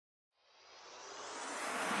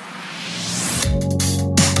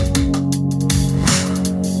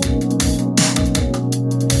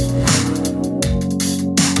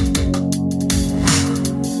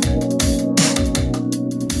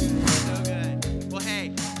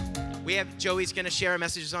We have Joey's going to share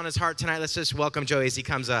messages on his heart tonight. Let's just welcome Joey as he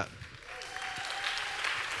comes up.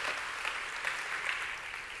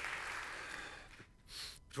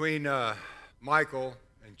 Between Michael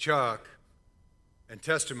and Chuck and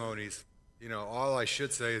testimonies, all I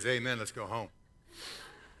should say is amen, let's go home.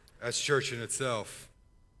 That's church in itself.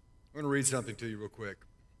 I'm going to read something to you real quick.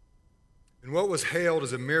 In what was hailed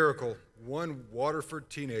as a miracle, one Waterford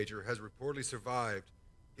teenager has reportedly survived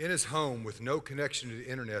in his home with no connection to the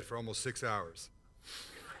internet for almost 6 hours.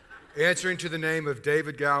 Answering to the name of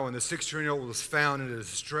David Gowan, the 16-year-old was found in a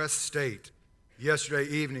distressed state yesterday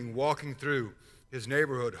evening walking through his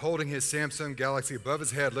neighborhood, holding his Samsung Galaxy above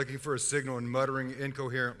his head, looking for a signal and muttering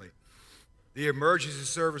incoherently. The emergency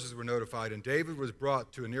services were notified, and David was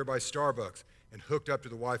brought to a nearby Starbucks and hooked up to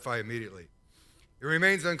the Wi-Fi immediately. It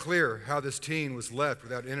remains unclear how this teen was left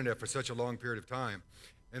without internet for such a long period of time,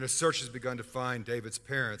 and a search has begun to find David's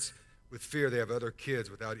parents with fear they have other kids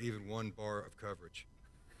without even one bar of coverage.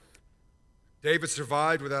 David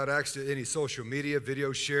survived without access to any social media,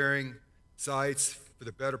 video sharing sites for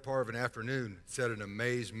the better part of an afternoon, said an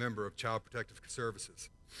amazed member of Child Protective Services.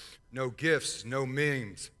 No gifts, no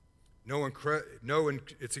memes,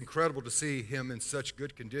 it's incredible to see him in such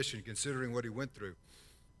good condition considering what he went through.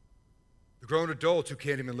 The grown adults who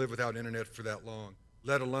can't even live without internet for that long,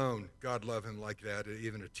 let alone, God love him like that,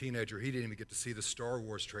 even a teenager, he didn't even get to see the Star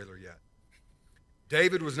Wars trailer yet.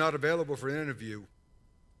 David was not available for an interview,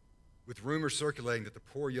 with rumors circulating that the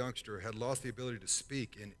poor youngster had lost the ability to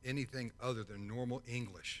speak in anything other than normal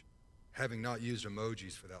English, having not used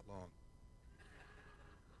emojis for that long.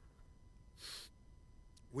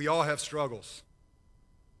 We all have struggles.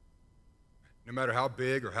 No matter how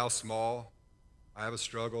big or how small, I have a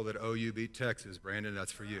struggle that OU beat Texas. Brandon,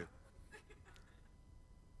 that's for you.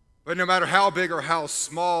 But no matter how big or how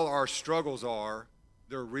small our struggles are,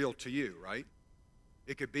 they're real to you, right?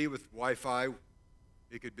 It could be with Wi-Fi.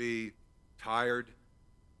 It could be tired.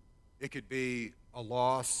 It could be a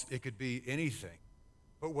loss. It could be anything.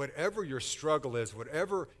 But whatever your struggle is,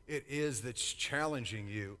 whatever it is that's challenging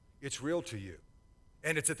you, it's real to you.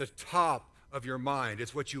 And it's at the top of your mind.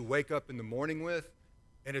 It's what you wake up in the morning with,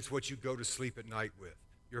 and it's what you go to sleep at night with.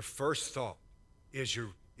 Your first thought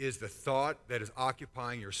is the thought that is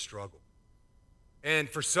occupying your struggle. And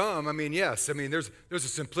for some, there's a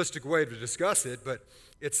simplistic way to discuss it, but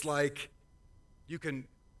it's like you can,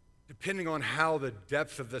 depending on how the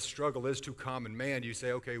depth of the struggle is to common man, you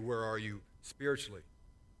say, okay, where are you spiritually?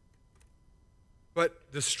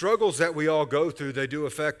 But the struggles that we all go through, they do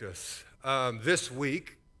affect us. This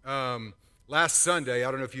week, last Sunday, I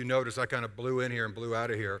don't know if you noticed, I kind of blew in here and blew out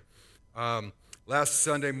of here. Last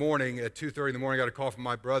Sunday morning at 2:30 in the morning, I got a call from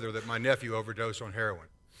my brother that my nephew overdosed on heroin.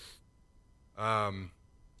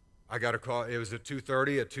 I got a call, it was at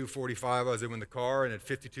 2:30, at 2:45 I was in the car, and at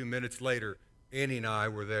 52 minutes later, Annie and I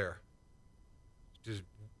were there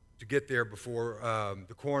to get there before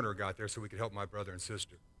the coroner got there so we could help my brother and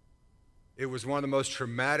sister. It was one of the most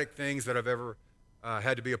traumatic things that I've ever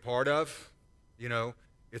had to be a part of.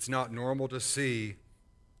 It's not normal to see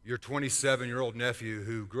your 27-year-old nephew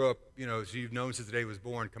who grew up, as you've known since the day he was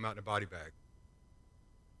born, come out in a body bag.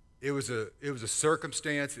 It was a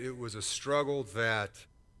circumstance, it was a struggle that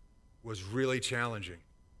was really challenging.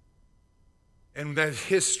 And that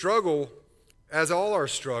his struggle, as all our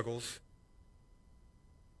struggles,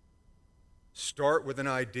 start with an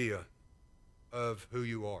idea of who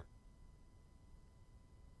you are.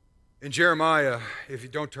 In Jeremiah, if you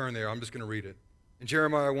don't turn there, I'm just going to read it. In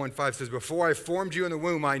Jeremiah 1:5 says, before I formed you in the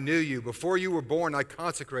womb, I knew you. Before you were born, I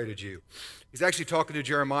consecrated you. He's actually talking to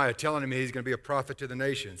Jeremiah, telling him he's going to be a prophet to the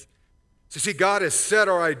nations. So see, God has set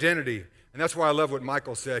our identity, and that's why I love what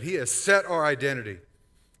Michael said. He has set our identity,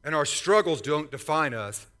 and our struggles don't define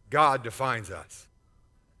us. God defines us.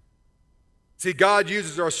 See, God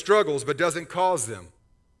uses our struggles but doesn't cause them.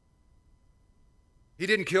 He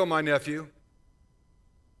didn't kill my nephew.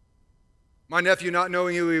 My nephew, not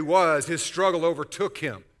knowing who he was, his struggle overtook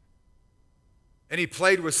him. And he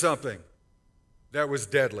played with something that was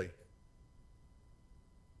deadly.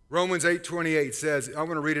 Romans 8:28 says, I'm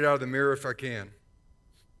going to read it out of the Mirror if I can.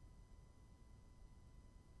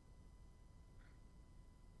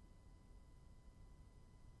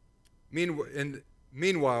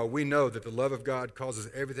 Meanwhile, we know that the love of God causes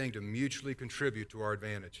everything to mutually contribute to our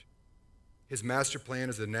advantage. His master plan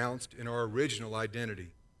is announced in our original identity.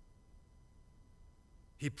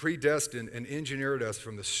 He predestined and engineered us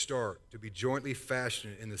from the start to be jointly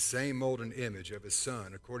fashioned in the same mold and image of his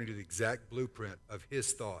Son, according to the exact blueprint of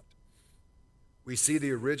his thought. We see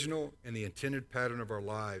the original and the intended pattern of our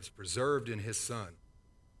lives preserved in his Son.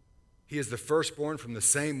 He is the firstborn from the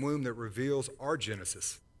same womb that reveals our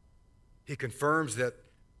Genesis. He confirms that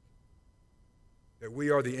we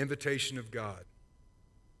are the invitation of God.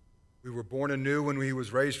 We were born anew when he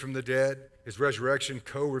was raised from the dead. His resurrection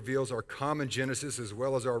co-reveals our common genesis as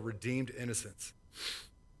well as our redeemed innocence.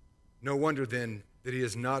 No wonder then that he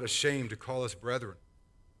is not ashamed to call us brethren.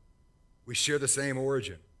 We share the same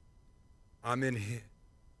origin. I'm in him.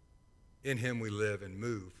 In him we live and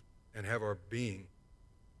move and have our being.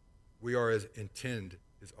 We are as intended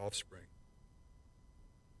his offspring.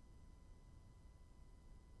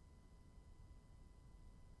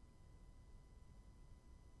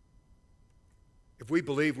 If we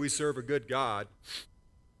believe we serve a good God,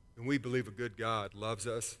 then we believe a good God loves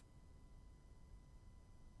us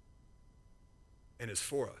and is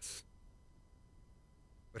for us.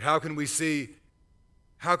 But how can we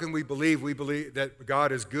believe that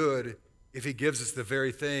God is good if he gives us the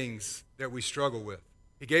very things that we struggle with?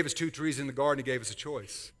 He gave us 2 trees in the garden, he gave us a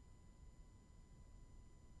choice.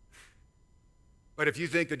 But if you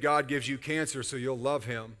think that God gives you cancer so you'll love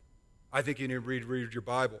him, I think you need to read your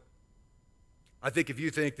Bible. I think if you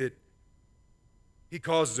think that he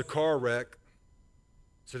causes a car wreck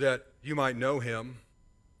so that you might know him,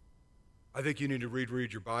 I think you need to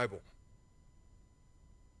read your Bible.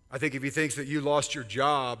 I think if he thinks that you lost your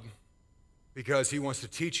job because he wants to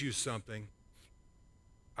teach you something,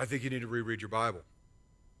 I think you need to reread your Bible.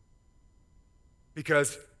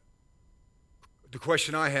 Because the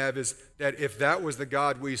question I have is that if that was the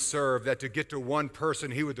God we serve, that to get to one person,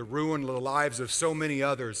 he would ruin the lives of so many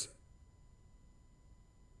others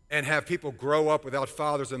and have people grow up without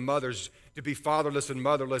fathers and mothers, to be fatherless and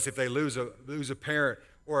motherless if they lose a parent,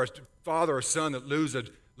 or a father or son that lose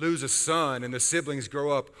a son and the siblings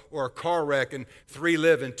grow up, or a car wreck and 3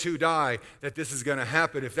 live and 2 die, that this is going to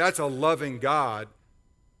happen. If that's a loving God,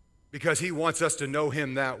 because he wants us to know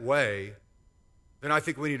him that way, then I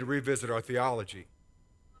think we need to revisit our theology.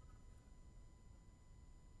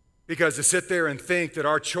 Because to sit there and think that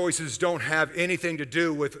our choices don't have anything to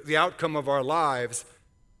do with the outcome of our lives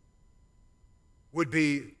would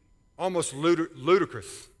be almost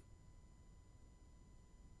ludicrous.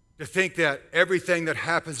 To think that everything that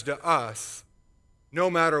happens to us, no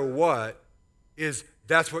matter what,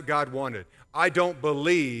 that's what God wanted. I don't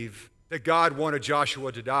believe that God wanted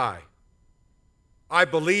Joshua to die. I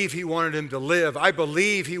believe he wanted him to live. I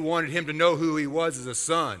believe he wanted him to know who he was as a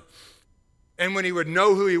son. And when he would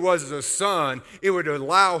know who he was as a son, it would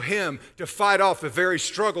allow him to fight off the very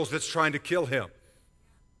struggles that's trying to kill him.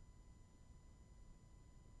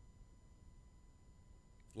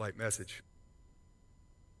 Light message.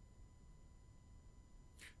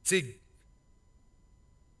 See,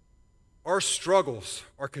 our struggles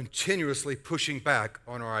are continuously pushing back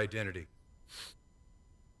on our identity.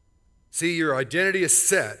 See, your identity is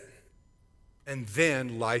set, and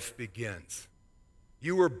then life begins.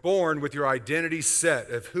 You were born with your identity set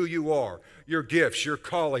of who you are, your gifts, your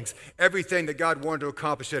callings, everything that God wanted to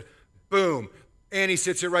accomplish. It, boom, Annie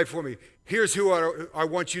sits here right before me. Here's who I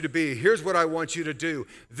want you to be. Here's what I want you to do.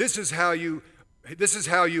 This is how you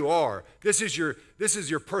are. This is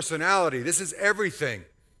your personality. This is everything.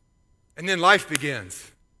 And then life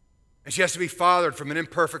begins. And she has to be fathered from an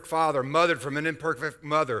imperfect father, mothered from an imperfect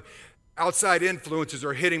mother. Outside influences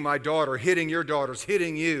are hitting my daughter, hitting your daughters,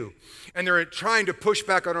 hitting you. And they're trying to push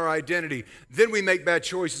back on our identity. Then we make bad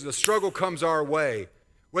choices. A struggle comes our way.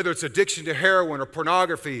 Whether it's addiction to heroin or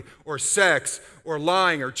pornography or sex or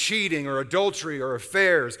lying or cheating or adultery or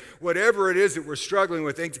affairs, whatever it is that we're struggling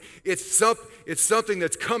with, it's something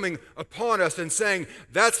that's coming upon us and saying,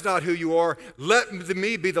 that's not who you are. Let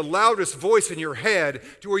me be the loudest voice in your head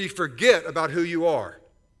to where you forget about who you are.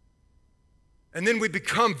 And then we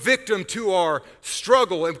become victim to our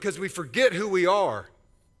struggle and because we forget who we are.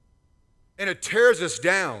 And it tears us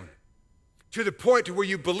down to the point to where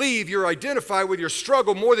you believe you're identified with your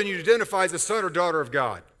struggle more than you identify as a son or daughter of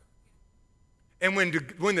God. And when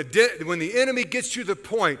the enemy gets you to the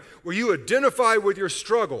point where you identify with your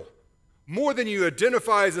struggle more than you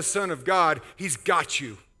identify as a son of God, he's got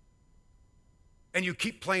you. And you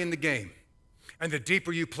keep playing the game. And the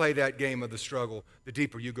deeper you play that game of the struggle, the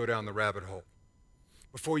deeper you go down the rabbit hole.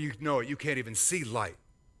 Before you know it, you can't even see light.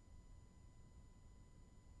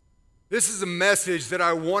 This is a message that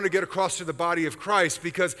I want to get across to the body of Christ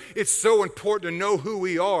because it's so important to know who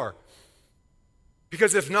we are.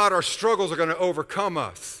 Because if not, our struggles are going to overcome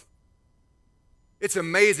us. It's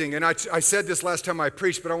amazing, and I said this last time I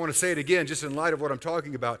preached, but I want to say it again just in light of what I'm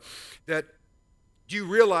talking about, that do you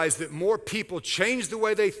realize that more people change the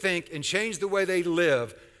way they think and change the way they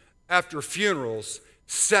live after funerals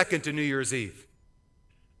second to New Year's Eve?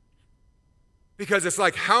 Because it's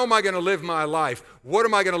like, how am I going to live my life? What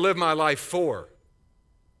am I going to live my life for?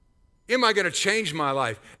 Am I going to change my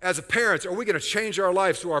life? As a parent, are we going to change our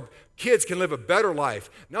life so our kids can live a better life?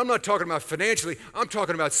 Now, I'm not talking about financially. I'm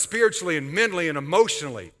talking about spiritually and mentally and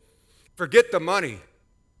emotionally. Forget the money.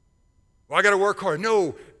 Well, I got to work hard.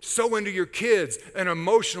 No, sow into your kids an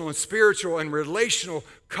emotional and spiritual and relational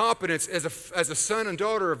competence as a son and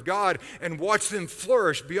daughter of God, and watch them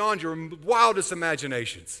flourish beyond your wildest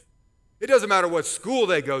imaginations. It doesn't matter what school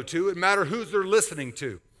they go to. It matters who they're listening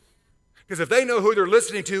to. Because if they know who they're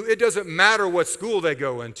listening to, it doesn't matter what school they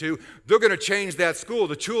go into. They're going to change that school.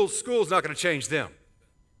 The school's not going to change them.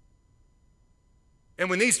 And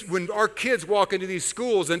when our kids walk into these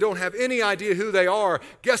schools and don't have any idea who they are,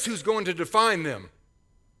 guess who's going to define them?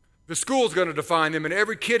 The school's going to define them, and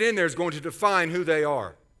every kid in there is going to define who they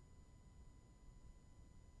are.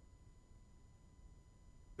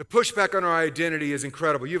 The pushback on our identity is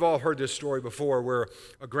incredible. You've all heard this story before where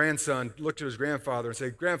a grandson looked at his grandfather and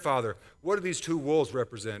said, "Grandfather, what do these two wolves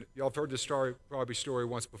represent?" Y'all have heard this story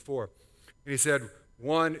once before. And he said,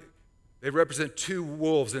 "One, they represent two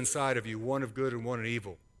wolves inside of you, one of good and one of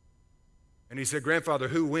evil." And he said, "Grandfather,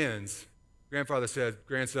 who wins?" Grandfather said,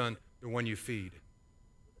 "Grandson, the one you feed.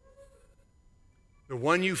 The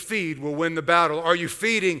one you feed will win the battle." Are you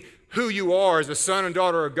feeding who you are as a son and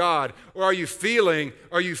daughter of God? Or are you feeding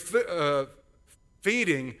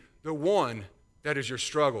the one that is your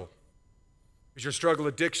struggle? Is your struggle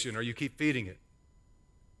addiction, or you keep feeding it?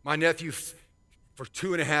 My nephew, for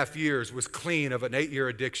 2.5 years, was clean of an 8-year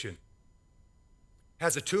addiction.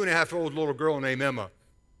 Has a 2.5-year-old little girl named Emma.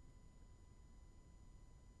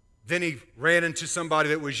 Then he ran into somebody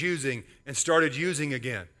that was using and started using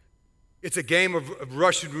again. It's a game of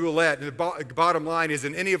Russian roulette, and the bottom line is,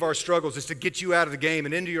 in any of our struggles, is to get you out of the game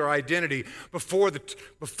and into your identity before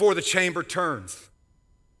the chamber turns.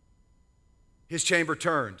 His chamber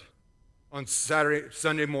turned on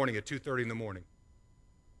Sunday morning at 2:30 in the morning.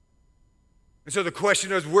 And so the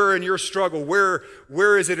question is, where in your struggle,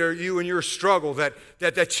 where is it, are you in your struggle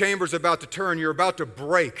that chamber's about to turn, you're about to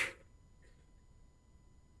break,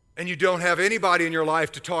 and you don't have anybody in your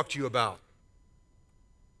life to talk to you about?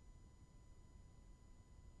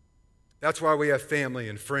 That's why we have family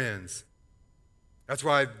and friends. That's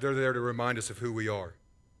why they're there to remind us of who we are.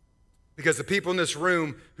 Because the people in this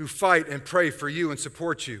room who fight and pray for you and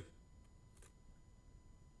support you.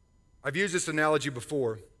 I've used this analogy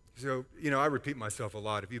before. So, I repeat myself a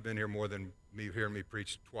lot. If you've been here more than me, hearing me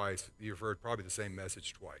preach twice, you've heard probably the same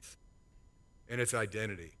message twice. And it's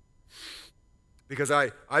identity. Because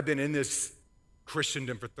I've been in this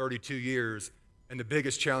Christendom for 32 years, and the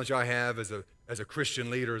biggest challenge I have as a Christian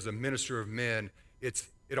leader, as a minister of men,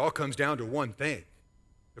 it all comes down to one thing.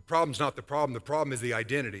 The problem's not the problem is the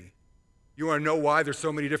identity. You want to know why there's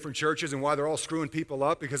so many different churches and why they're all screwing people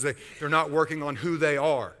up? Because they're not working on who they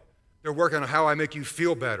are. They're working on how I make you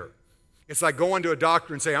feel better. It's like going to a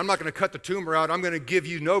doctor and saying, "I'm not going to cut the tumor out, I'm going to give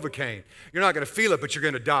you Novocaine. You're not going to feel it, but you're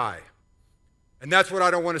going to die." And that's what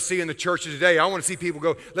I don't want to see in the churches today. I want to see people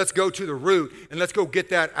go, let's go to the root and let's go get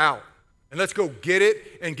that out. And let's go get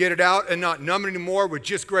it and get it out, and not numb it anymore with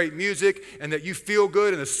just great music and that you feel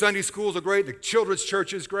good and the Sunday schools are great, the children's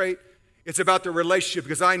church is great. It's about the relationship,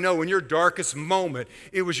 because I know in your darkest moment,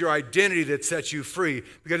 it was your identity that set you free,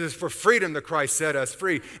 because it's for freedom that Christ set us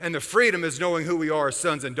free. And the freedom is knowing who we are as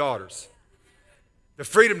sons and daughters. The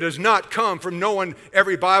freedom does not come from knowing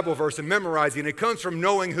every Bible verse and memorizing. It comes from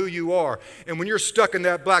knowing who you are. And when you're stuck in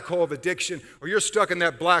that black hole of addiction, or you're stuck in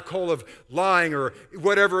that black hole of lying, or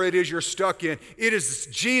whatever it is you're stuck in, it is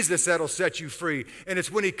Jesus that'll set you free. And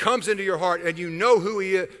it's when he comes into your heart and you know who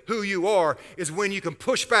you are, is when you can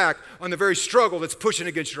push back on the very struggle that's pushing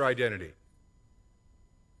against your identity.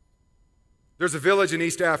 There's a village in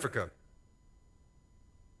East Africa.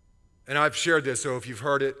 And I've shared this, so if you've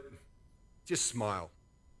heard it, just smile.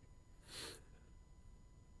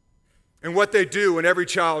 And what they do when every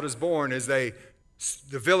child is born is the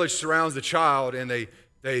village surrounds the child, and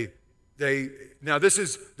they're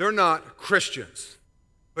not Christians,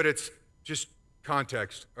 but it's just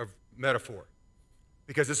context of metaphor,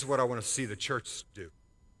 because this is what I want to see the church do.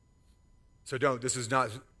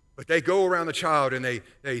 But they go around the child and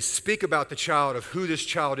they speak about the child, of who this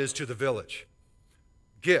child is to the village.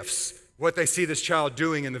 Gifts, what they see this child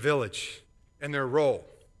doing in the village, and their role.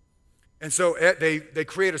 And so they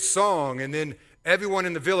create a song, and then everyone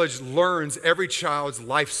in the village learns every child's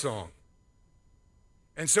life song.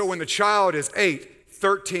 And so when the child is 8,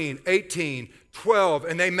 13, 18, 12,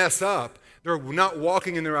 and they mess up, they're not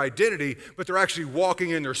walking in their identity, but they're actually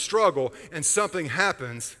walking in their struggle, and something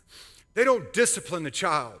happens. They don't discipline the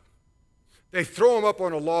child. They throw him up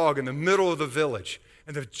on a log in the middle of the village,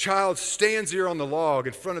 And the child stands there on the log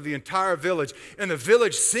in front of the entire village, and the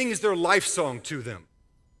village sings their life song to them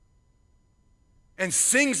and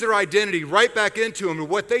sings their identity right back into them and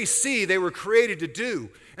what they see they were created to do,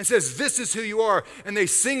 and says, this is who you are. And they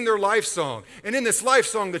sing their life song. And in this life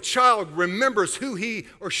song, the child remembers who he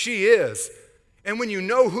or she is. And when you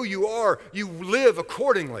know who you are, you live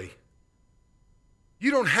accordingly. You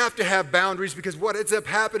don't have to have boundaries, because what ends up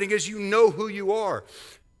happening is you know who you are.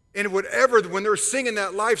 And when they're singing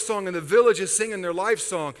that life song and the village is singing their life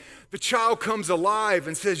song, the child comes alive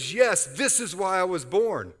and says, yes, this is why I was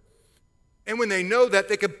born. And when they know that,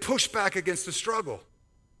 they can push back against the struggle.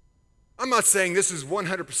 I'm not saying this is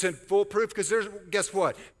 100% foolproof, because guess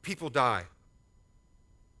what? People die.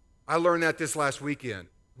 I learned that this last weekend.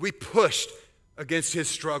 We pushed against his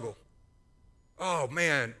struggle. Oh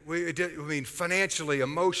man, financially,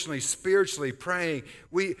 emotionally, spiritually, praying.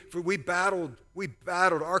 We battled.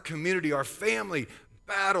 Our community, our family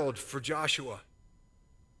battled for Joshua.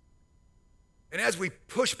 And as we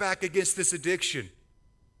push back against this addiction,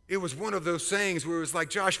 it was one of those things where it was like,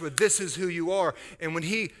 Joshua, this is who you are. And when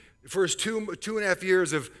for his two and a half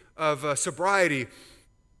years of sobriety,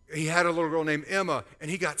 he had a little girl named Emma, and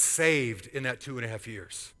he got saved in that 2.5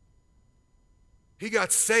 years. He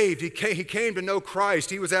got saved. He came to know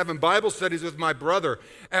Christ. He was having Bible studies with my brother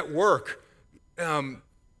at work,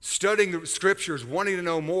 studying the scriptures, wanting to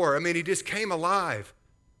know more. I mean, he just came alive.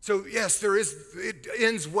 So yes, it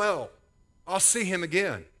ends well. I'll see him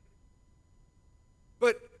again.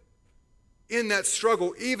 But in that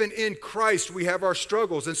struggle, even in Christ, we have our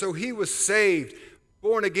struggles. And so he was saved,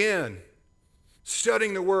 born again,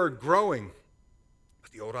 studying the word, growing.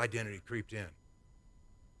 But the old identity creeped in,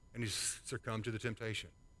 and he succumbed to the temptation.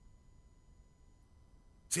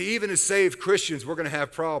 See, even as saved Christians, we're going to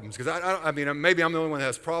have problems. Because maybe I'm the only one that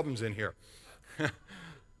has problems in here.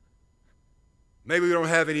 Maybe we don't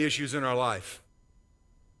have any issues in our life.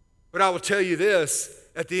 But I will tell you this,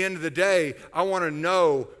 at the end of the day, I want to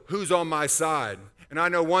know who's on my side. And I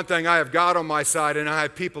know one thing, I have God on my side and I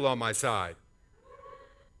have people on my side.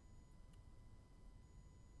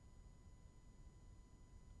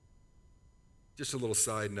 Just a little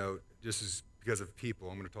side note, just as because of people,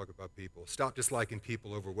 I'm going to talk about people. Stop disliking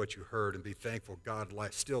people over what you heard and be thankful God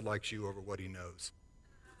still likes you over what he knows.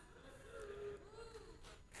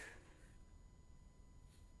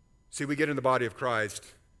 See, we get in the body of Christ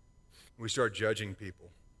and we start judging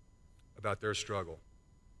people about their struggle.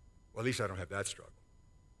 Well, at least I don't have that struggle.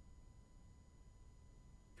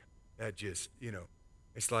 That just,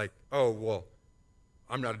 it's like, oh, well,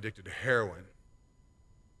 I'm not addicted to heroin,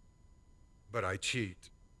 but I cheat,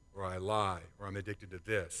 or I lie, or I'm addicted to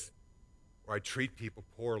this, or I treat people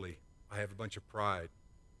poorly. I have a bunch of pride.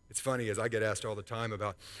 It's funny, as I get asked all the time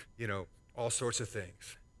about, all sorts of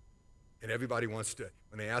things. And everybody wants to,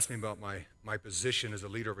 when they ask me about my position as a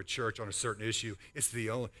leader of a church on a certain issue, it's the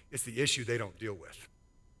issue they don't deal with.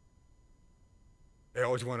 They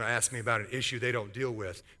always want to ask me about an issue they don't deal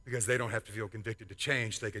with, because they don't have to feel convicted to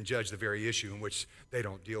change. They can judge the very issue in which they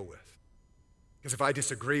don't deal with. Because if I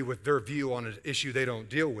disagree with their view on an issue they don't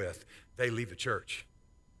deal with, they leave the church,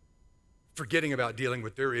 forgetting about dealing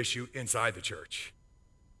with their issue inside the church.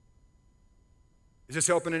 Is this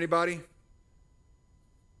helping anybody?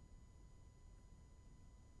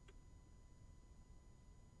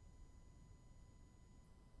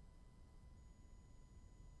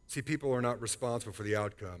 See, people are not responsible for the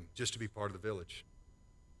outcome, just to be part of the village.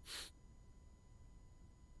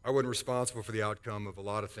 I wasn't responsible for the outcome of a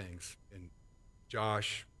lot of things. And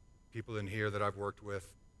Josh, people in here that I've worked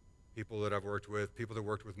with, people that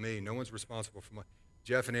worked with me, no one's responsible for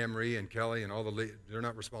Jeff and Anne-Marie and Kelly and all they're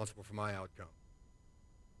not responsible for my outcome.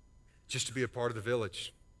 Just to be a part of the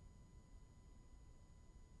village.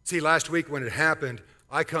 See, last week when it happened,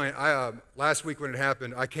 I came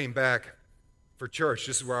back for church.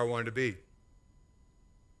 This is where I wanted to be.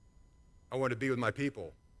 I wanted to be with my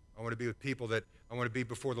people. I wanted to be with people that I wanted to be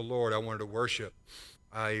before the Lord. I wanted to worship.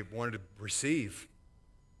 I wanted to receive.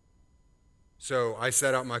 So I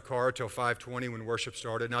sat out in my car till 5:20 when worship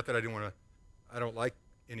started. Not that I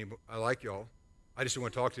like y'all. I just didn't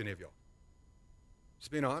want to talk to any of y'all.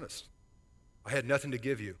 Just being honest. I had nothing to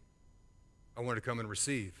give you. I wanted to come and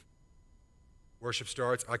receive. Worship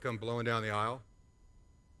starts, I come blowing down the aisle.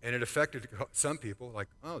 And it affected some people, like,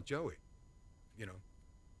 oh, Joey,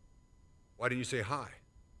 why didn't you say hi?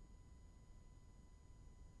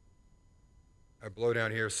 I blow down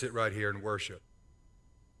here, sit right here and worship.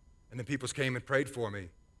 And then people came and prayed for me.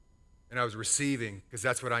 And I was receiving, because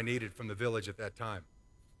that's what I needed from the village at that time.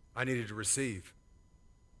 I needed to receive.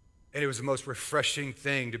 And it was the most refreshing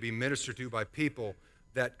thing to be ministered to by people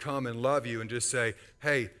that come and love you and just say,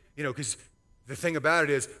 hey, because the thing about it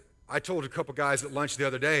is, I told a couple guys at lunch the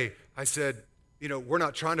other day, I said, we're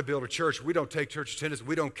not trying to build a church. We don't take church attendance.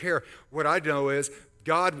 We don't care. What I know is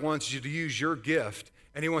God wants you to use your gift,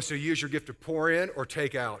 and he wants to use your gift to pour in or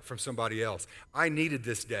take out from somebody else. I needed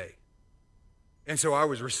this day. And so I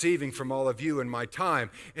was receiving from all of you in my time.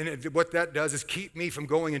 And what that does is keep me from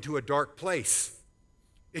going into a dark place.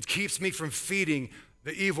 It keeps me from feeding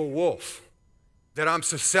the evil wolf that I'm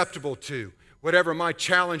susceptible to. Whatever my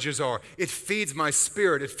challenges are, it feeds my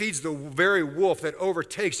spirit. It feeds the very wolf that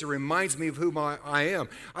overtakes. It reminds me of who I am.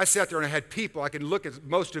 I sat there and I had people, I can look at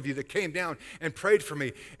most of you that came down and prayed for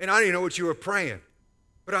me, and I didn't know what you were praying.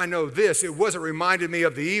 But I know this, it wasn't reminding me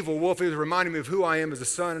of the evil wolf, it was reminding me of who I am as a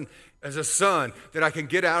son, that I can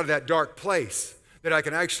get out of that dark place, that I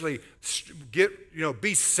can actually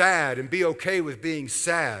be sad and be okay with being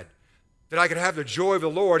sad, that I can have the joy of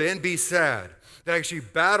the Lord and be sad, that I actually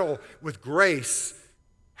battle with grace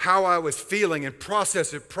how I was feeling and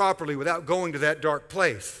process it properly without going to that dark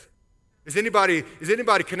place. Is anybody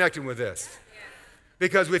connecting with this?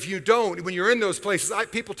 Because if you don't, when you're in those places,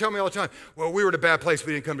 people tell me all the time, well, we were in a bad place,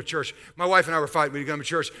 we didn't come to church. My wife and I were fighting, we didn't come to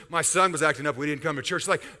church. My son was acting up, we didn't come to church. It's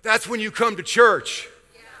like, that's when you come to church.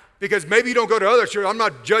 Because maybe you don't go to other churches. I'm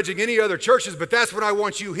not judging any other churches, but that's when I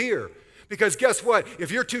want you here. Because guess what? If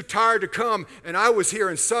you're too tired to come and I was here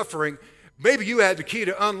and suffering, maybe you had the key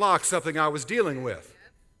to unlock something I was dealing with.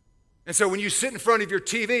 And so when you sit in front of your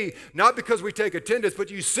TV, not because we take attendance, but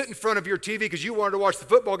you sit in front of your TV because you wanted to watch the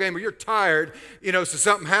football game or you're tired, so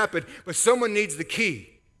something happened, but someone needs the key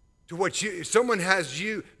to what someone has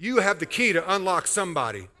you have the key to unlock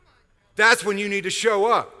somebody. That's when you need to show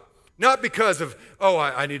up. Not because of,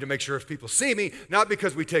 I need to make sure if people see me, not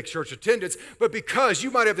because we take church attendance, but because you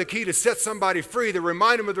might have the key to set somebody free, to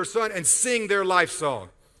remind them of their son and sing their life song.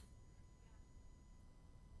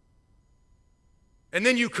 And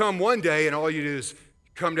then you come one day and all you do is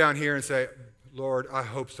come down here and say, Lord, I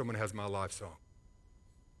hope someone has my life song.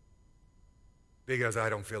 Because I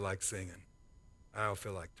don't feel like singing. I don't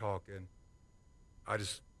feel like talking. I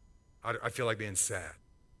feel like being sad.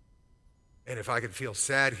 And if I can feel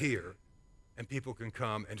sad here and people can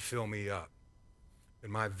come and fill me up, then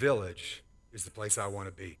my village is the place I want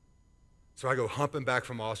to be. So I go humping back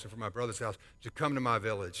from Austin from my brother's house to come to my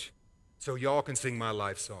village so y'all can sing my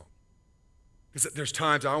life song. Because there's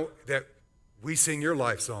times that we sing your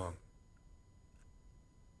life song.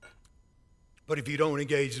 But if you don't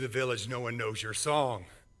engage the village, no one knows your song.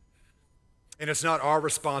 And it's not our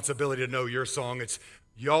responsibility to know your song. It's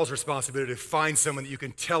y'all's responsibility to find someone that you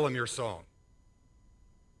can tell them your song.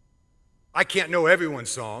 I can't know everyone's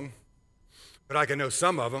song, but I can know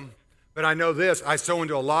some of them. But I know this, I sow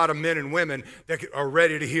into a lot of men and women that are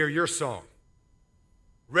ready to hear your song.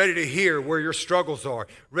 Ready to hear where your struggles are,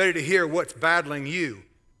 ready to hear what's battling you,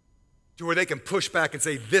 to where they can push back and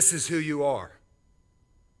say, this is who you are.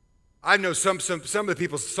 I know some of the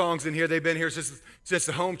people's songs in here, they've been here since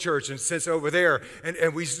the home church and since over there,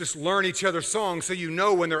 and we just learn each other's songs so you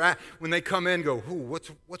know when they come in, go,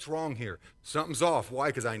 what's wrong here? Something's off. Why?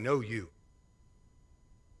 Because I know you.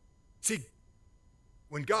 See,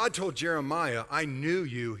 when God told Jeremiah, I knew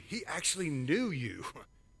you, he actually knew you.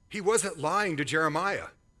 He wasn't lying to Jeremiah.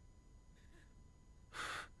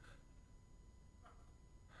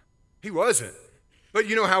 He wasn't. But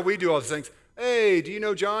you know how we do all these things. Hey, do you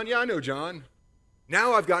know John? Yeah, I know John.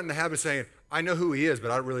 Now I've gotten the habit of saying, I know who he is, but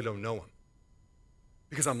I really don't know him.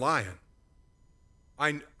 Because I'm lying.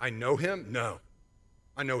 I know him? No.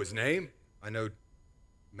 I know his name. I know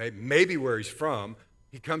maybe where he's from.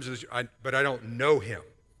 He comes to this, but I don't know him.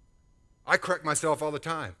 I correct myself all the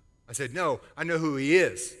time. I said, no, I know who he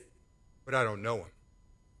is, but I don't know him.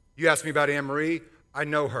 You ask me about Anne-Marie, I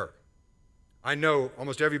know her. I know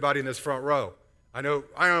almost everybody in this front row. I know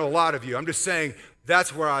a lot of you. I'm just saying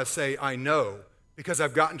that's where I say I know, because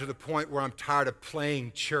I've gotten to the point where I'm tired of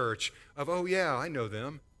playing church of, oh yeah, I know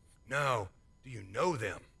them. No, do you know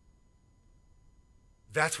them?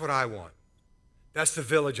 That's what I want. That's the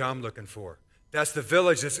village I'm looking for. That's the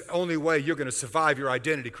village that's the only way you're going to survive your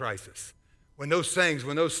identity crisis. When those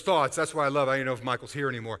thoughts, that's why I don't even know if Michael's here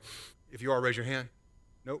anymore. If you are, raise your hand.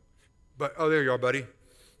 Nope. But, there you are, buddy.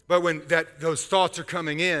 But when those thoughts are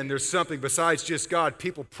coming in, there's something besides just God,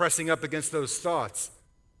 people pressing up against those thoughts.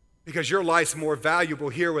 Because your life's more valuable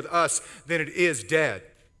here with us than it is dead.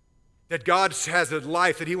 That God has a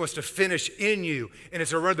life that he wants to finish in you. And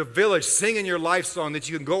it's around the village singing your life song that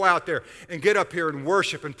you can go out there and get up here and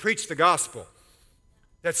worship and preach the gospel.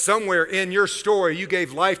 That somewhere in your story you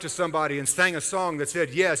gave life to somebody and sang a song that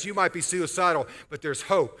said, yes, you might be suicidal, but there's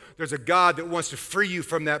hope. There's a God that wants to free you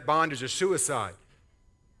from that bondage of suicide.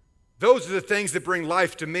 Those are the things that bring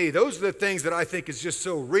life to me. Those are the things that I think is just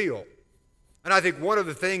so real. And I think one of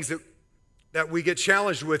the things that we get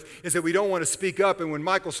challenged with is that we don't want to speak up. And when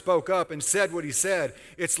Michael spoke up and said what he said,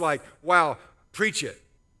 it's like, wow, preach it.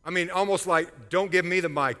 I mean, almost like, don't give me the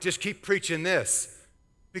mic, just keep preaching this.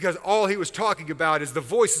 Because all he was talking about is the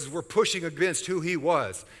voices were pushing against who he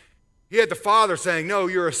was. He had the father saying, no,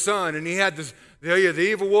 you're a son. And he had the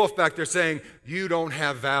evil wolf back there saying, you don't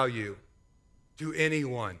have value to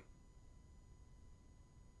anyone.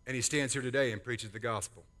 And he stands here today and preaches the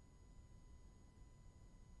gospel.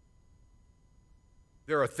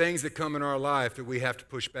 There are things that come in our life that we have to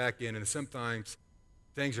push back in, and sometimes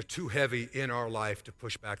things are too heavy in our life to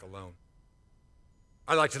push back alone.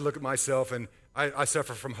 I like to look at myself, and I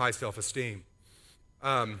suffer from high self-esteem.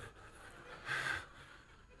 That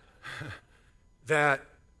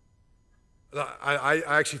I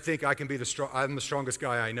actually think I can be I'm the strongest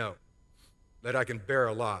guy I know, that I can bear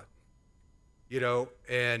a lot.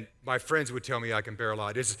 And my friends would tell me I can bear a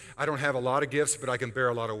lot. I don't have a lot of gifts, but I can bear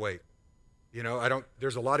a lot of weight.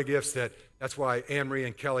 There's a lot of gifts that's why Anne-Marie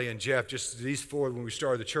and Kelly and Jeff, just these four, when we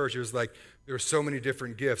started the church, it was like there were so many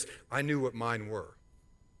different gifts. I knew what mine were.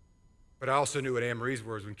 But I also knew what Anne-Marie's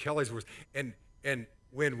were, when Kelly's were. And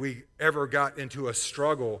when we ever got into a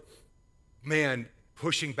struggle, man,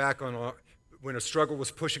 when a struggle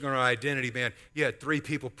was pushing on our identity, man, you had three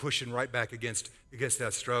people pushing right back against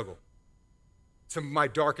that struggle. Some of my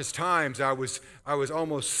darkest times, I was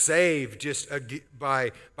almost saved just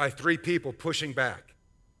by three people pushing back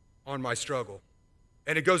on my struggle.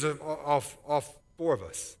 And it goes off four of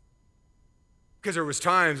us. Because there was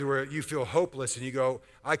times where you feel hopeless and you go,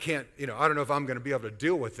 I can't, I don't know if I'm going to be able to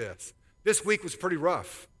deal with this. This week was pretty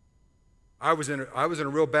rough. I was in a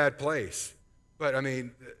real bad place. But I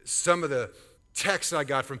mean, some of the texts I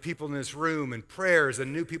got from people in this room and prayers,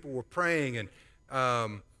 and knew people were praying, and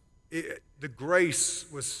the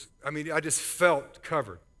grace was, I just felt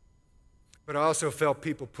covered. But I also felt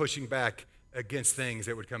people pushing back against things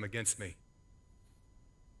that would come against me.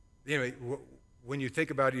 When you think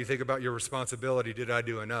about it, you think about your responsibility. Did I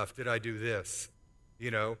do enough? Did I do this?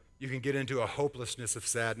 You can get into a hopelessness of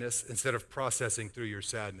sadness instead of processing through your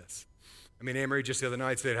sadness. Anne-Marie just the other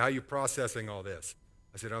night said, how are you processing all this?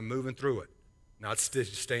 I said, I'm moving through it, not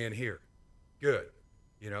staying here. Good,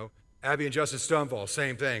 Abby and Justin Stunvall,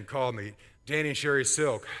 same thing, called me. Danny and Sherry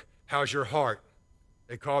Silk, how's your heart?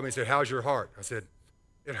 They called me and said, how's your heart? I said,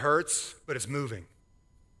 it hurts, but it's moving.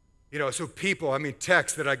 So people,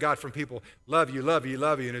 texts that I got from people, love you, love you,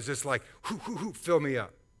 love you, and it's just like, fill me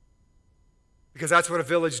up. Because that's what a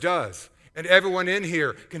village does. And everyone in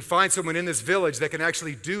here can find someone in this village that can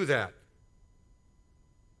actually do that.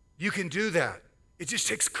 You can do that. It just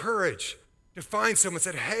takes courage to find someone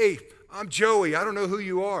and say, hey, I'm Joey, I don't know who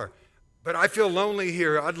you are, but I feel lonely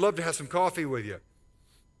here. I'd love to have some coffee with you.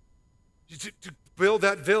 To build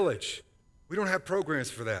that village. We don't have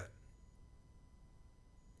programs for that.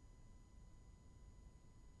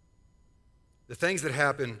 The things that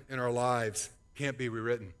happen in our lives can't be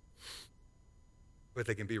rewritten, but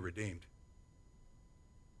they can be redeemed.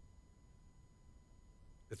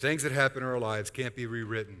 The things that happen in our lives can't be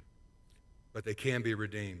rewritten, but they can be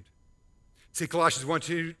redeemed. See, Colossians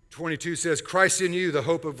 1:22 says, Christ in you, the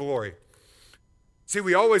hope of glory. See,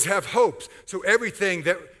 we always have hopes. So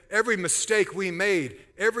every mistake we made,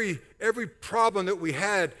 every problem that we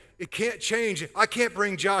had, it can't change. I can't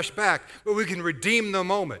bring Josh back, but we can redeem the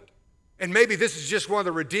moment. And maybe this is just one of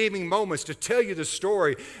the redeeming moments to tell you the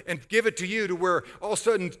story and give it to you to where all of a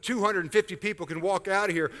sudden 250 people can walk out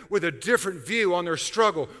of here with a different view on their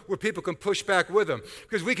struggle, where people can push back with them.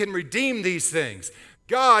 Because we can redeem these things.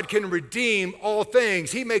 God can redeem all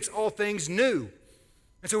things. He makes all things new.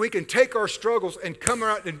 And so we can take our struggles and come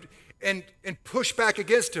out and push back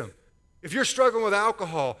against them. If you're struggling with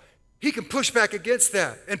alcohol, He can push back against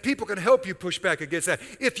that, and people can help you push back against that.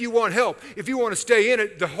 If you want help, if you want to stay in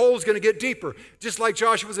it, the hole's going to get deeper, just like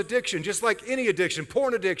Joshua's addiction, just like any addiction,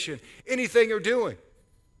 porn addiction, anything you're doing.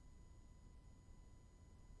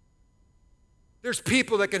 There's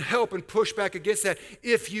people that can help and push back against that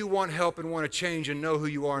if you want help and want to change and know who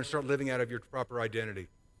you are and start living out of your proper identity.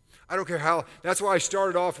 I don't care how. That's why I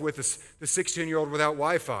started off with the 16-year-old without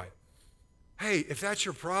Wi-Fi. Hey, if that's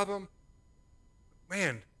your problem,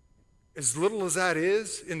 man, as little as that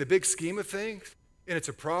is in the big scheme of things, and it's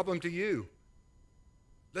a problem to you,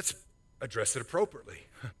 let's address it appropriately.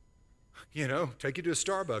 Take you to a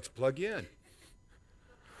Starbucks, plug you in.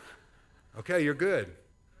 Okay, you're good.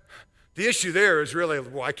 The issue there is really,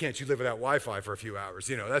 why can't you live without Wi-Fi for a few hours?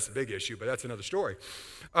 That's a big issue, but that's another story.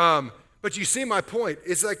 But you see my point.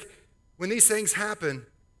 It's like when these things happen,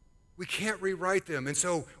 We can't rewrite them. And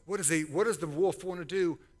so what does the wolf want to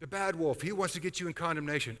do? The bad wolf, he wants to get you in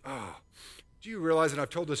condemnation. Oh, do you realize, and I've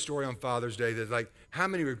told this story on Father's Day, that like how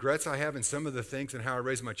many regrets I have in some of the things and how I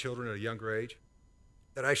raised my children at a younger age?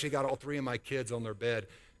 That I actually got all three of my kids on their bed.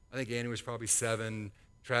 I think Annie was probably 7,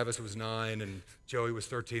 Travis was 9, and Joey was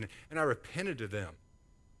 13. And I repented to them,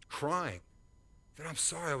 crying, that I'm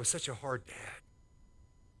sorry I was such a hard dad.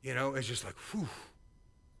 You know, it's just like, whew.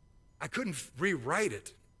 I couldn't rewrite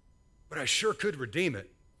it, but I sure could redeem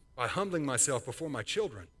it by humbling myself before my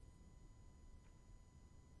children.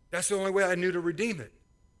 That's the only way I knew to redeem it,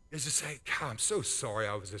 is to say, God, I'm so sorry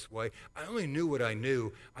I was this way. I only knew what I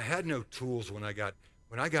knew. I had no tools when I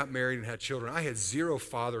got married and had children. I had 0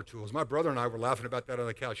 father tools. My brother and I were laughing about that on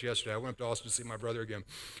the couch yesterday. I went up to Austin to see my brother again.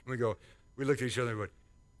 And we looked at each other and went,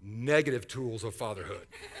 negative tools of fatherhood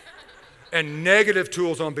and negative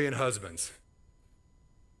tools on being husbands.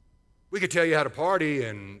 We could tell you how to party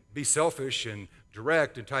and be selfish and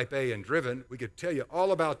direct and type A and driven. We could tell you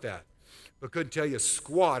all about that, but couldn't tell you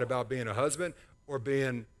squat about being a husband or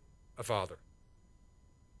being a father.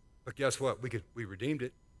 But guess what? We redeemed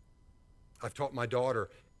it. I've taught my daughter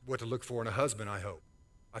what to look for in a husband, I hope.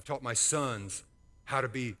 I've taught my sons how to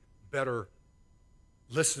be better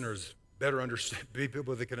listeners, be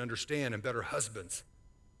people that can understand, and better husbands.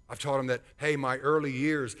 I've taught them that, hey, my early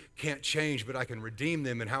years can't change, but I can redeem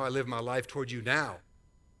them in how I live my life toward you now.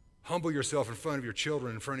 Humble yourself in front of your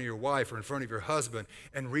children, in front of your wife, or in front of your husband,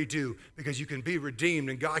 and redo, because you can be redeemed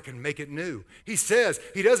and God can make it new. He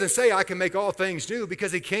doesn't say I can make all things new,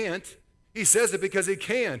 because he can't. He says it because he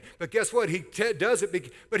can. But guess what? He does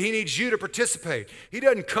it, but he needs you to participate. He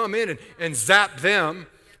doesn't come in and zap them.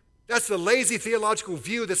 That's the lazy theological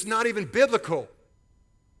view that's not even biblical.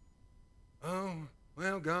 Oh,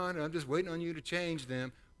 well, God, I'm just waiting on you to change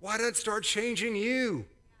them. Why not start changing you?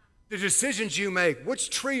 The decisions you make. Which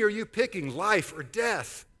tree are you picking, life or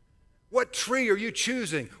death? What tree are you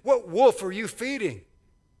choosing? What wolf are you feeding?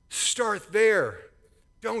 Start there.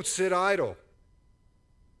 Don't sit idle.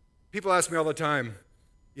 People ask me all the time,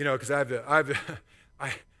 you know, because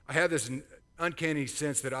I have this uncanny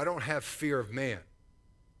sense that I don't have fear of man.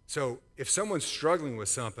 So if someone's struggling with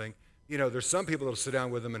something, you know, there's some people that'll sit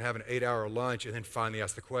down with them and have an 8-hour lunch and then finally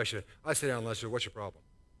ask the question. I sit down and lunch, what's your problem?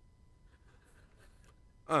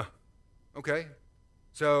 Okay.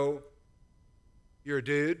 So you're a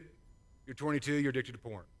dude, you're 22, you're addicted to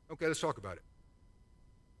porn. Okay, let's talk about it.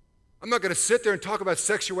 I'm not going to sit there and talk about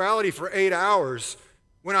sexuality for 8 hours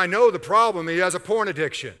when I know the problem, he has a porn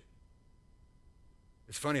addiction.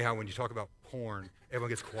 It's funny how when you talk about porn, everyone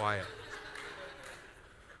gets quiet.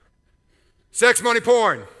 Sex, money,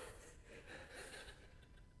 porn.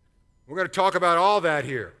 We're going to talk about all that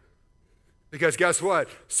here. Because guess what?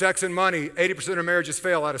 Sex and money, 80% of marriages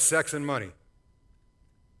fail out of sex and money.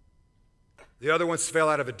 The other ones fail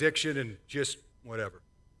out of addiction and just whatever.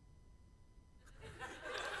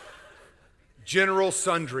 General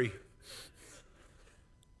sundry.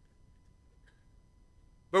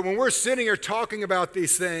 But when we're sitting here talking about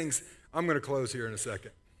these things, I'm going to close here in a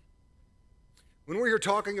second. When we're here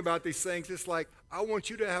talking about these things, it's like, I want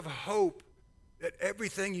you to have hope that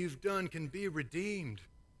everything you've done can be redeemed.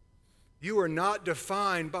 You are not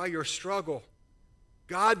defined by your struggle.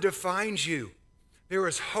 God defines you. There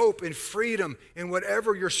is hope and freedom in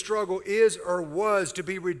whatever your struggle is or was to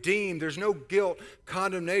be redeemed. There's no guilt,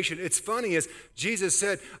 condemnation. It's funny as Jesus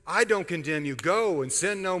said, I don't condemn you. Go and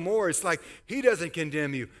sin no more. It's like he doesn't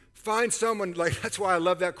condemn you. Find someone, like that's why I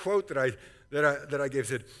love that quote that I gave. It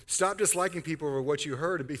said, stop disliking people over what you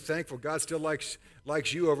heard and be thankful. God still likes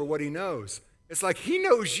you over what he knows. It's like he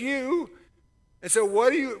knows you. And so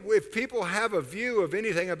if people have a view of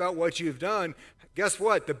anything about what you've done, guess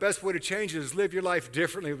what? The best way to change it is live your life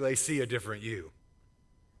differently when they see a different you.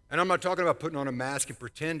 And I'm not talking about putting on a mask and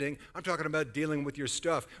pretending. I'm talking about dealing with your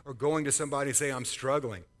stuff or going to somebody and say, I'm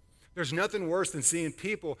struggling. There's nothing worse than seeing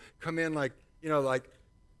people come in like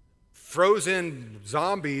frozen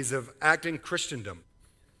zombies of acting Christendom.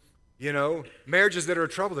 You know, marriages that are in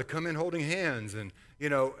trouble that come in holding hands. And, you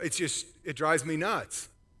know, it drives me nuts.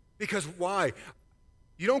 Because why?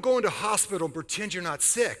 You don't go into hospital and pretend you're not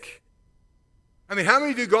sick. I mean, how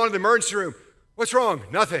many of you go into the emergency room? What's wrong?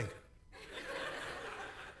 Nothing.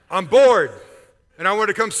 I'm bored, and I want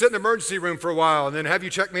to come sit in the emergency room for a while and then have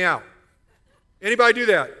you check me out. Anybody do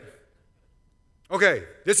that? Okay,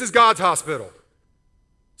 this is God's hospital.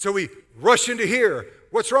 So we rush into here.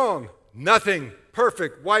 What's wrong? Nothing.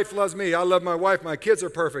 Perfect. Wife loves me. I love my wife. My kids are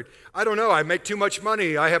perfect. I don't know. I make too much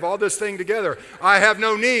money. I have all this thing together. I have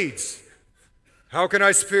no needs. How can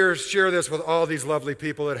I share this with all these lovely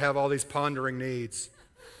people that have all these pondering needs?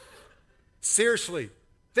 Seriously,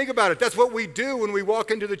 Think about it. That's what we do when we walk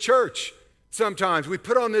into the church sometimes. We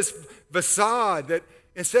put on this facade that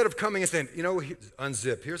instead of coming and saying,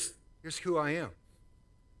 unzip, here's who I am.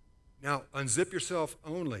 Now, unzip yourself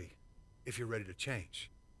only if you're ready to change.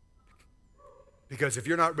 Because if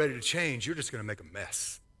you're not ready to change, you're just going to make a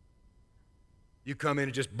mess. You come in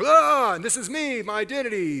and just blah, and this is me, my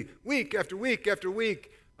identity, week after week after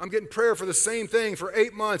week. I'm getting prayer for the same thing for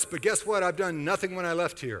 8 months, but guess what? I've done nothing when I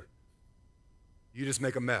left here. You just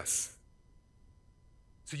make a mess.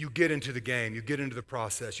 So you get into the game, you get into the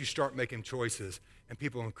process, you start making choices, and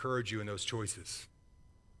people encourage you in those choices.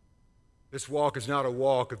 This walk is not a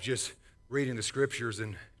walk of just reading the scriptures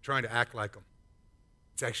and trying to act like them.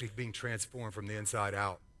 It's actually being transformed from the inside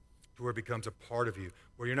out to where it becomes a part of you,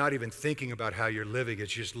 where you're not even thinking about how you're living,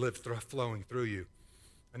 it's just flowing through you.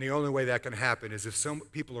 And the only way that can happen is if some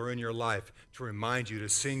people are in your life to remind you to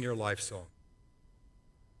sing your life song.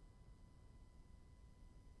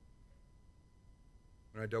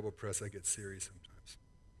 When I double press, I get serious sometimes.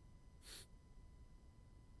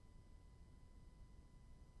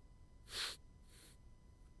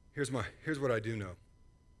 Here's what I do know.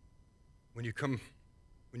 When you come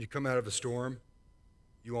out of a storm,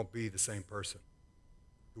 you won't be the same person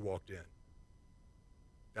who walked in.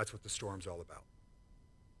 That's what the storm's all about.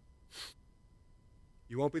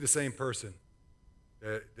 You won't be the same person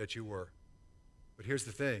that you were. But here's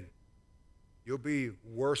the thing. You'll be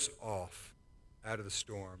worse off out of the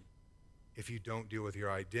storm if you don't deal with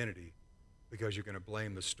your identity, because you're going to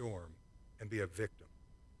blame the storm and be a victim.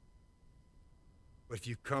 But if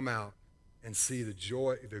you come out and see the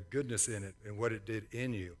joy, the goodness in it and what it did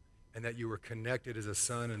in you, and that you were connected as a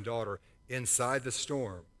son and daughter inside the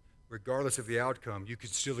storm, regardless of the outcome, you can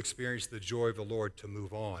still experience the joy of the Lord to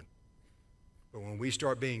move on. But when we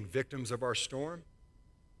start being victims of our storm,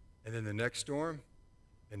 and then the next storm,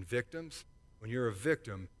 and victims, when you're a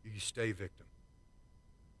victim, you stay victim.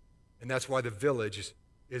 And that's why the village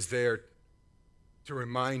is there to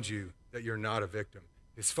remind you that you're not a victim.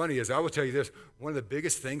 It's funny, as I will tell you this, one of the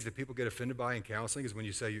biggest things that people get offended by in counseling is when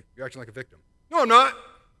you say, you're acting like a victim. No, I'm not.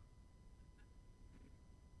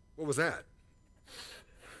 What was that?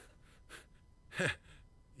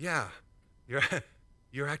 Yeah,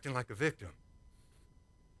 you're acting like a victim.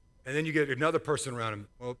 And then you get another person around him.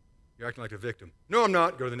 Well, you're acting like a victim. No, I'm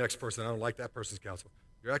not. Go to the next person. I don't like that person's counsel.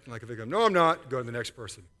 You're acting like a victim. No, I'm not. Go to the next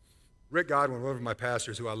person. Rick Godwin, one of my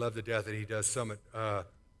pastors who I love to death, and he does Summit,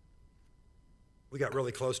 we got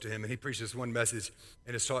really close to him, and he preached this one message,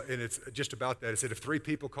 and it's just about that. It said, if 3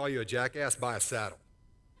 people call you a jackass, buy a saddle.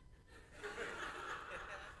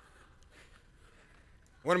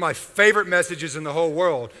 One of my favorite messages in the whole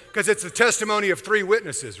world, because it's the testimony of 3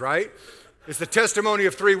 witnesses, right? It's the testimony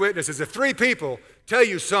of 3 witnesses. If 3 people tell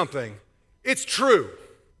you something, it's true,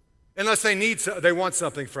 unless they want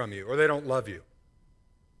something from you or they don't love you.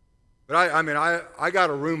 But I got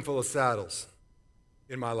a room full of saddles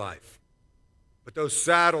in my life. But those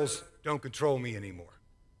saddles don't control me anymore.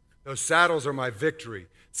 Those saddles are my victory.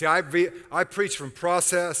 See, I preach from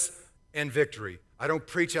process and victory. I don't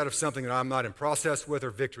preach out of something that I'm not in process with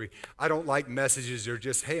or victory. I don't like messages that are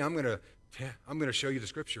just, hey, I'm going to show you the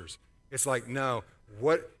scriptures. It's like, no.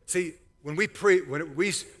 When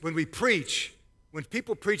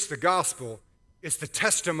people preach the gospel, it's the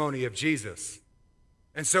testimony of Jesus.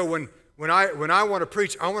 And so when I want to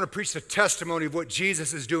preach, I want to preach the testimony of what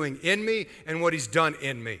Jesus is doing in me and what he's done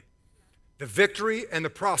in me. The victory and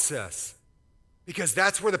the process. Because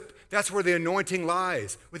that's where the anointing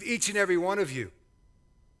lies with each and every one of you.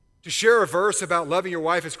 To share a verse about loving your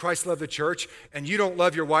wife as Christ loved the church, and you don't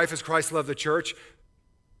love your wife as Christ loved the church,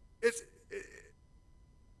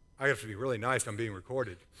 I have to be really nice, I'm being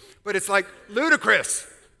recorded. But it's like ludicrous.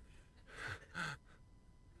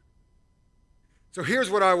 So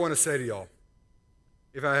here's what I want to say to y'all,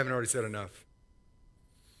 if I haven't already said enough.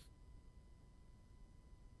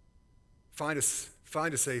 Find a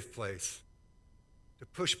safe place to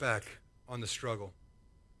push back on the struggle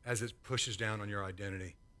as it pushes down on your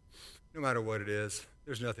identity. No matter what it is,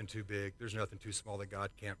 there's nothing too big, there's nothing too small that God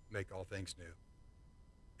can't make all things new.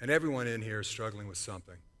 And everyone in here is struggling with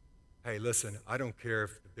something. Hey, listen, I don't care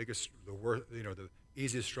if the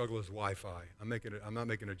easiest struggle is Wi-Fi. I'm not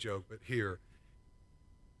making a joke, but here.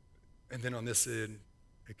 And then on this end,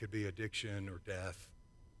 it could be addiction or death,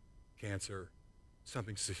 cancer,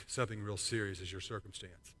 something real serious is your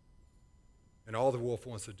circumstance. And all the wolf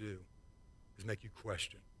wants to do is make you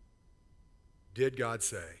question. Did God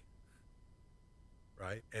say,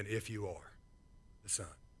 right? And if you are the son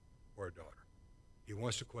or a daughter. He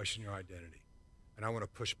wants to question your identity. And I want to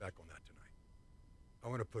push back on that tonight. I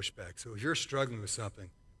want to push back. So if you're struggling with something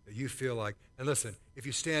that you feel like, and listen, if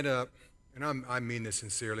you stand up, and I mean this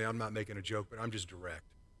sincerely, I'm not making a joke, but I'm just direct,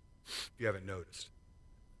 if you haven't noticed.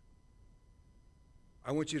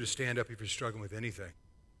 I want you to stand up if you're struggling with anything,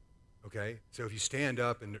 okay? So if you stand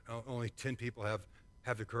up and only 10 people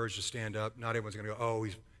have the courage to stand up, not everyone's going to go, oh,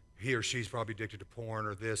 he or she's probably addicted to porn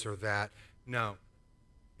or this or that. No.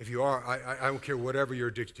 If you are, I don't care whatever you're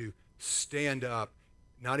addicted to, stand up.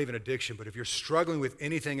 Not even addiction, but if you're struggling with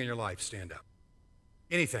anything in your life, stand up.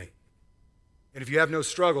 Anything. And if you have no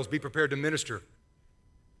struggles, be prepared to minister.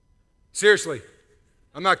 Seriously,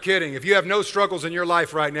 I'm not kidding. If you have no struggles in your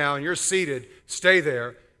life right now and you're seated, stay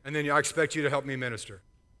there, and then I expect you to help me minister.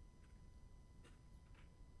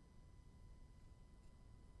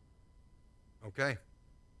 Okay?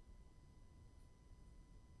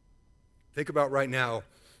 Think about right now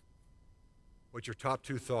what your top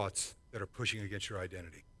 2 thoughts that are pushing against your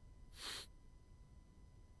identity.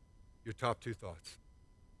 Your top 2 thoughts.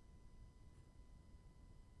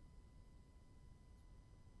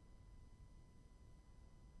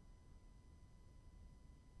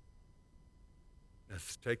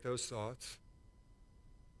 Let's take those thoughts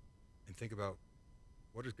and think about,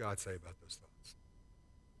 what does God say about those thoughts?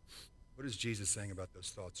 What is Jesus saying about those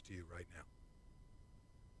thoughts to you right now?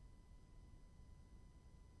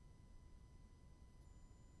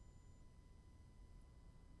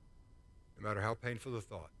 No matter how painful the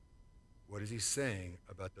thought, what is he saying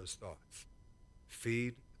about those thoughts?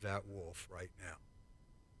 Feed that wolf right now.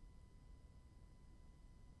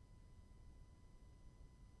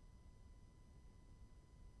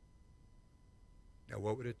 Now,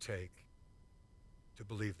 what would it take to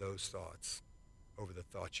believe those thoughts over the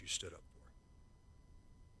thoughts you stood up for?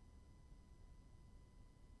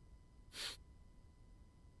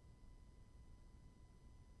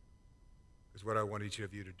 Because what I want each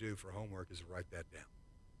of you to do for homework is to write that down.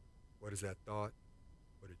 What is that thought?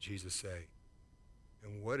 What did Jesus say?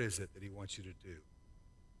 And what is it that he wants you to do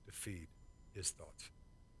to feed his thoughts,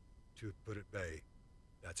 to put at bay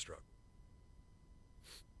that struggle?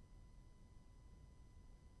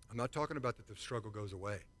 I'm not talking about that the struggle goes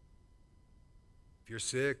away. If you're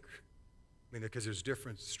sick, because there's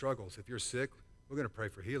different struggles. If you're sick, we're going to pray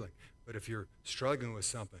for healing. But if you're struggling with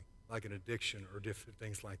something like an addiction or different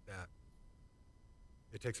things like that,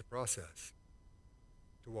 it takes a process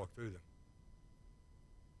to walk through them.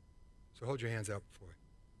 So hold your hands out before you.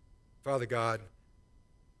 Father God,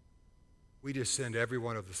 we just send every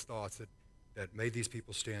one of the thoughts that made these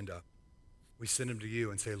people stand up. We send them to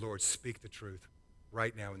you and say, Lord, speak the truth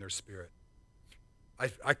right now in their spirit.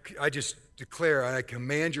 I just declare, I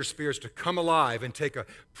command your spirits to come alive and take a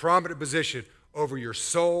prominent position over your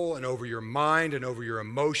soul and over your mind and over your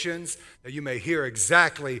emotions, that you may hear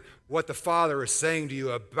exactly what the Father is saying to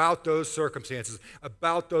you about those circumstances,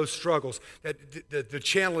 about those struggles, that the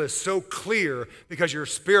channel is so clear because your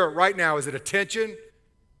spirit right now is at attention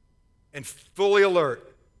and fully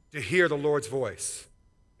alert to hear the Lord's voice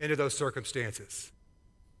into those circumstances.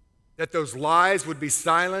 That those lies would be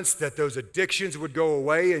silenced, that those addictions would go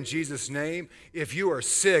away in Jesus' name. If you are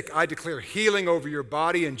sick, I declare healing over your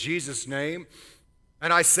body in Jesus' name.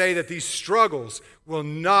 And I say that these struggles will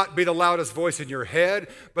not be the loudest voice in your head,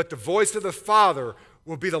 but the voice of the Father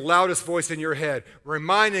will be the loudest voice in your head,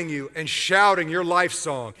 reminding you and shouting your life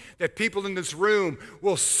song. That people in this room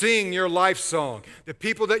will sing your life song. The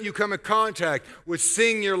people that you come in contact would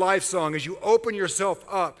sing your life song as you open yourself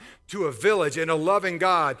up to a village and a loving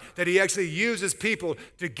God, that he actually uses people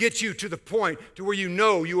to get you to the point to where you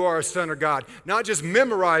know you are a son of God. Not just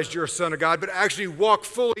memorized you're a son of God, but actually walk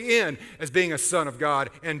fully in as being a son of God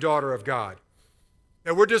and daughter of God.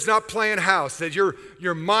 That we're just not playing house, that your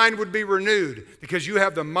mind would be renewed because you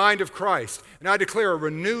have the mind of Christ. And I declare a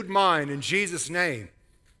renewed mind in Jesus' name.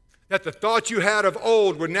 That the thoughts you had of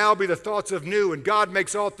old would now be the thoughts of new, and God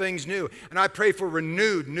makes all things new. And I pray for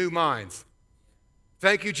renewed new minds.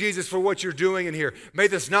 Thank you, Jesus, for what you're doing in here. May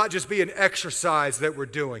this not just be an exercise that we're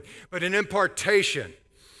doing, but an impartation.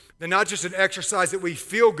 And not just an exercise that we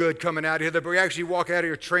feel good coming out of here, that we actually walk out of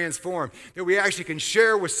here transformed, that we actually can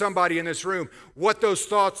share with somebody in this room what those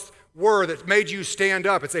thoughts were that made you stand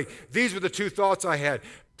up and say, these were the 2 thoughts I had.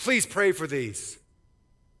 Please pray for these.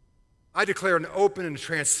 I declare an open and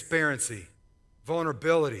transparency,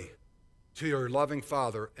 vulnerability to your loving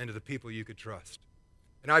Father and to the people you could trust.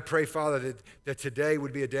 And I pray, Father, that today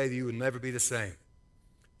would be a day that you would never be the same.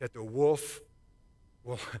 That the wolf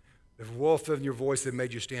in your voice that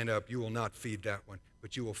made you stand up, you will not feed that one,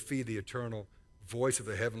 but you will feed the eternal voice of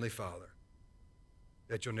the Heavenly Father.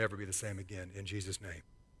 That you'll never be the same again. In Jesus' name,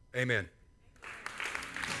 amen.